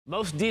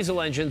Most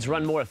diesel engines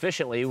run more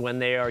efficiently when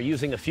they are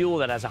using a fuel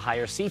that has a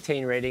higher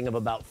cetane rating of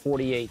about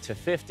 48 to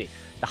 50.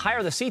 The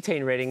higher the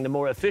cetane rating, the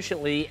more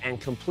efficiently and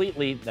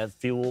completely that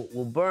fuel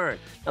will burn.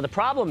 Now, the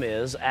problem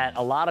is at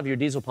a lot of your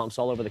diesel pumps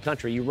all over the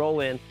country, you roll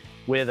in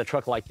with a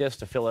truck like this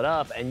to fill it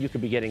up, and you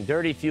could be getting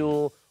dirty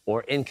fuel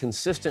or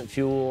inconsistent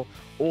fuel,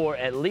 or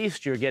at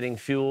least you're getting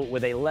fuel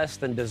with a less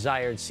than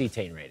desired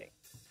cetane rating.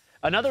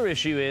 Another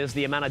issue is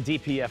the amount of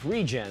DPF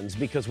regens,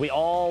 because we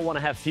all want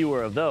to have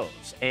fewer of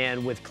those.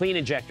 And with clean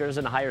injectors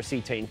and a higher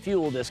cetane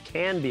fuel, this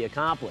can be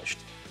accomplished.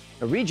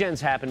 The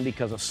regens happen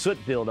because of soot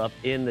buildup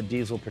in the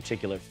diesel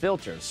particulate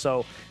filters.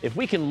 So if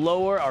we can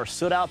lower our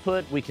soot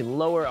output, we can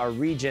lower our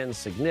regens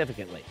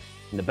significantly.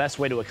 And the best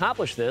way to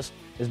accomplish this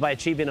is by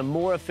achieving a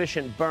more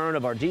efficient burn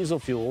of our diesel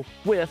fuel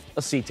with a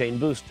cetane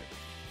booster.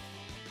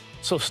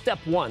 So step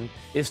one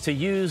is to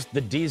use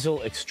the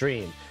Diesel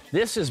Extreme.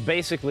 This is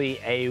basically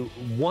a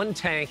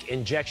one-tank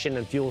injection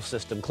and fuel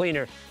system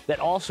cleaner that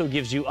also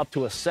gives you up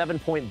to a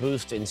 7-point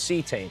boost in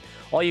cetane.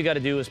 All you got to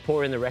do is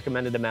pour in the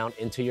recommended amount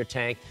into your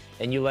tank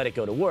and you let it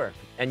go to work.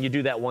 And you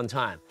do that one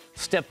time.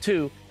 Step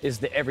two is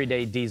the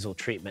everyday diesel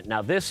treatment.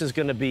 Now, this is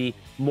going to be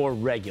more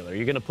regular.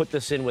 You're going to put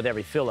this in with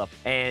every fill-up,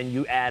 and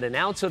you add an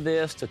ounce of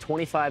this to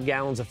 25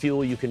 gallons of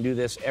fuel. You can do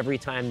this every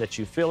time that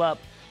you fill up.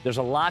 There's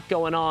a lot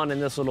going on in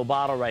this little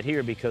bottle right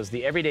here because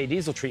the everyday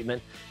diesel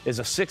treatment is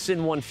a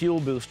 6-in-1 fuel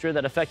booster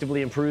that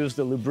effectively improves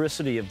the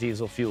lubricity of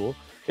diesel fuel.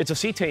 It's a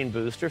cetane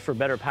booster for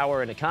better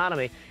power and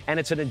economy, and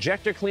it's an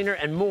injector cleaner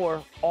and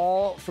more,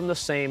 all from the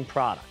same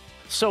product.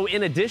 So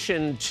in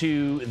addition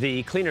to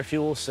the cleaner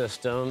fuel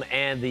system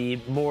and the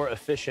more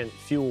efficient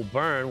fuel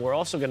burn, we're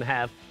also going to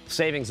have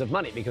savings of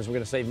money because we're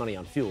going to save money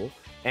on fuel.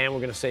 And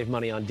we're going to save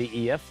money on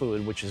DEF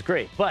fluid, which is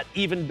great. But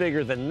even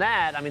bigger than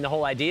that, I mean, the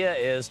whole idea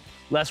is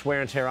less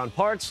wear and tear on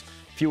parts,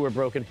 fewer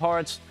broken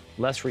parts,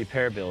 less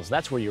repair bills.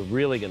 That's where you're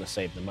really going to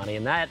save the money,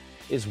 and that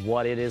is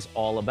what it is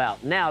all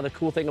about. Now, the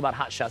cool thing about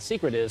Hot Shot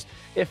Secret is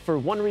if for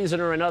one reason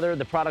or another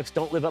the products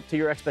don't live up to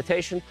your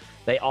expectation,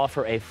 they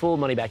offer a full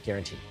money-back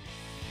guarantee.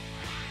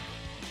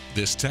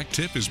 This tech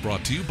tip is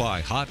brought to you by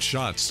Hot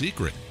Shot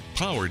Secret,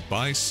 powered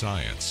by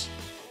science.